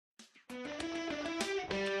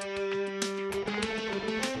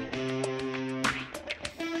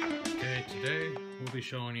be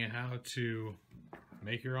showing you how to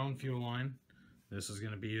make your own fuel line. This is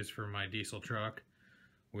going to be used for my diesel truck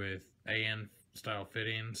with AN style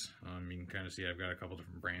fittings. You can kind of see I've got a couple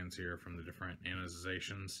different brands here from the different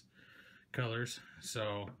anionizations colors.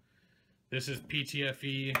 So this is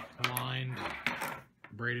PTFE lined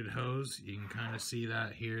braided hose. You can kind of see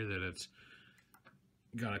that here, that it's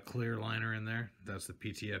got a clear liner in there. That's the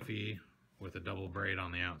PTFE with a double braid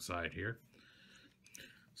on the outside here.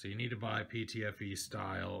 So you need to buy PTFE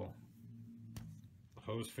style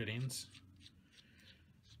hose fittings,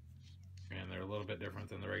 and they're a little bit different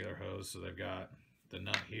than the regular hose. So they've got the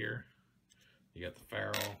nut here, you got the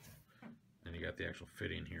ferrule, and you got the actual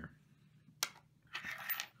fitting here.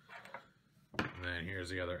 And then here's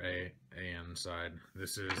the other AN side.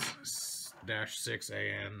 This is -6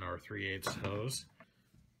 AN or 3/8 hose.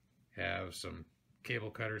 Have some cable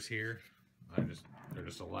cutters here. They're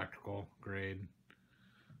just electrical grade.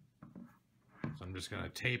 So I'm just going to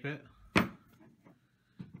tape it. You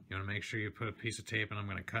want to make sure you put a piece of tape, and I'm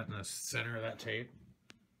going to cut in the center of that tape.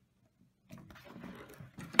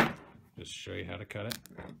 Just show you how to cut it.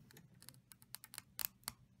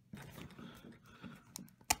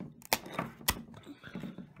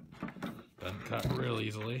 Doesn't cut real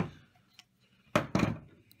easily.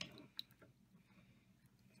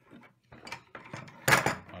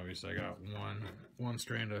 Obviously I got one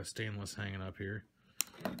strand of stainless hanging up here.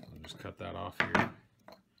 I'll just cut that off here.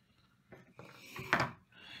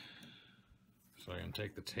 So I can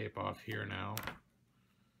take the tape off here now.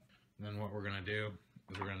 And then what we're going to do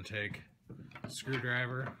is we're going to take a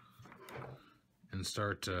screwdriver and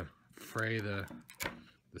start to fray the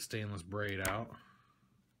stainless braid out.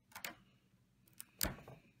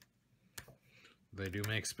 They do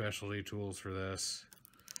make specialty tools for this,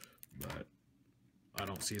 but I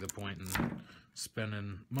don't see the point in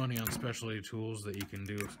spending money on specialty tools that you can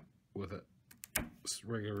do with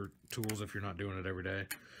regular tools if you're not doing it every day.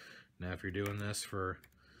 Now, if you're doing this for,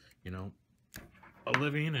 you know, a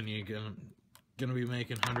living and you're gonna be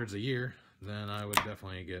making hundreds a year, then I would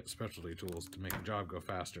definitely get specialty tools to make the job go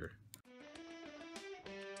faster.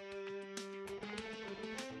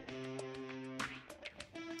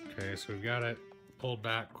 Okay, so we've got it pulled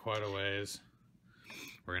back quite a ways.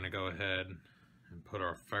 We're gonna go ahead and put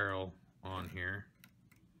our ferrule on here.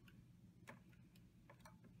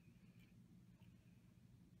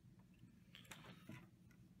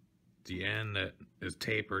 The end that is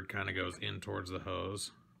tapered kind of goes in towards the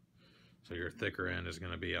hose, so your thicker end is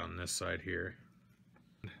going to be on this side here.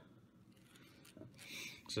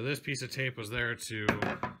 So this piece of tape was there to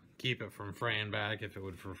keep it from fraying back if it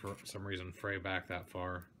would for some reason fray back that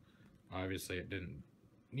far. Obviously it didn't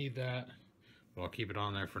need that, but I'll keep it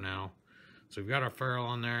on there for now. So we've got our ferrule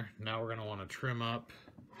on there. Now we're going to want to trim up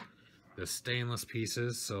the stainless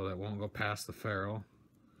pieces so that won't go past the ferrule.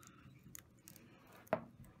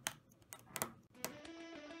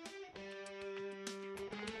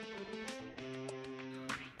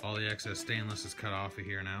 All the excess stainless is cut off of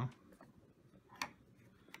here now.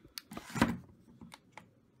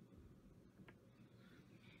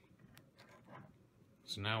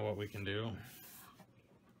 So now what we can do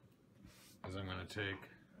is I'm going to take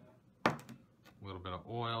a little bit of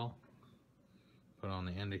oil, put it on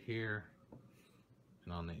the end of here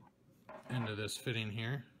and on the end of this fitting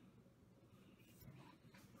here,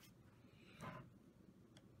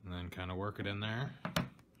 and then kind of work it in there.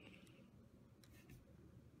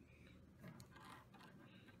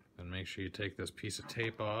 And make sure you take this piece of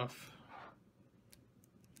tape off.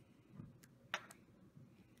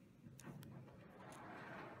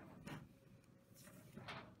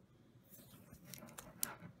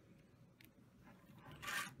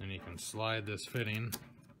 Then you can slide this fitting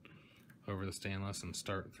over the stainless and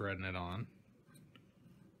start threading it on.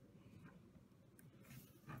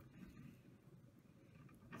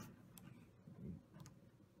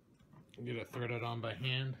 Get it threaded on by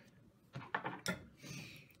hand.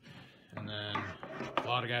 And then a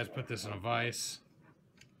lot of guys put this in a vise.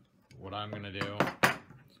 What I'm going to do,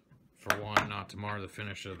 for one, not to mar the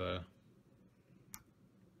finish of the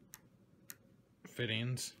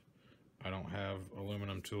fittings, I don't have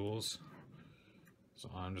aluminum tools,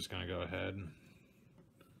 so I'm just going to go ahead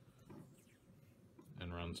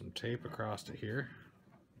and run some tape across it here.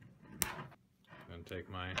 Then take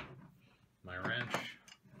my wrench,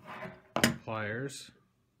 pliers,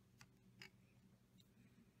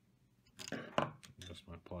 just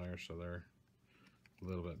my pliers so they're a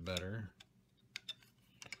little bit better.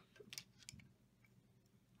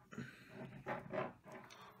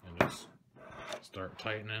 And just start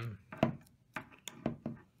tightening.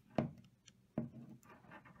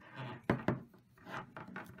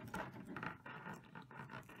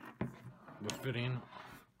 fitting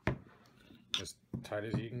as tight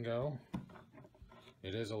as you can go.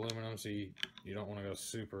 It is aluminum, so you don't want to go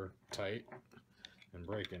super tight and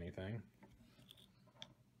break anything.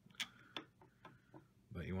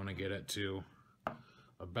 But you want to get it to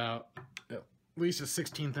about at least a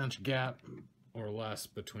 1/16 inch gap or less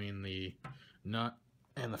between the nut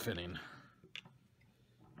and the fitting.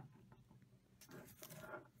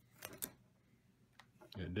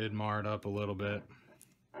 It did mar it up a little bit.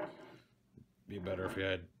 Be better if you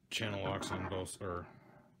had channel locks on both, or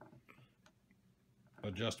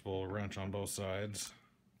adjustable wrench on both sides.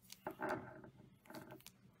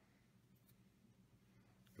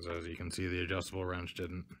 Because as you can see, the adjustable wrench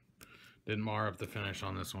didn't mar up the finish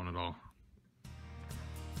on this one at all.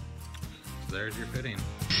 So there's your fitting.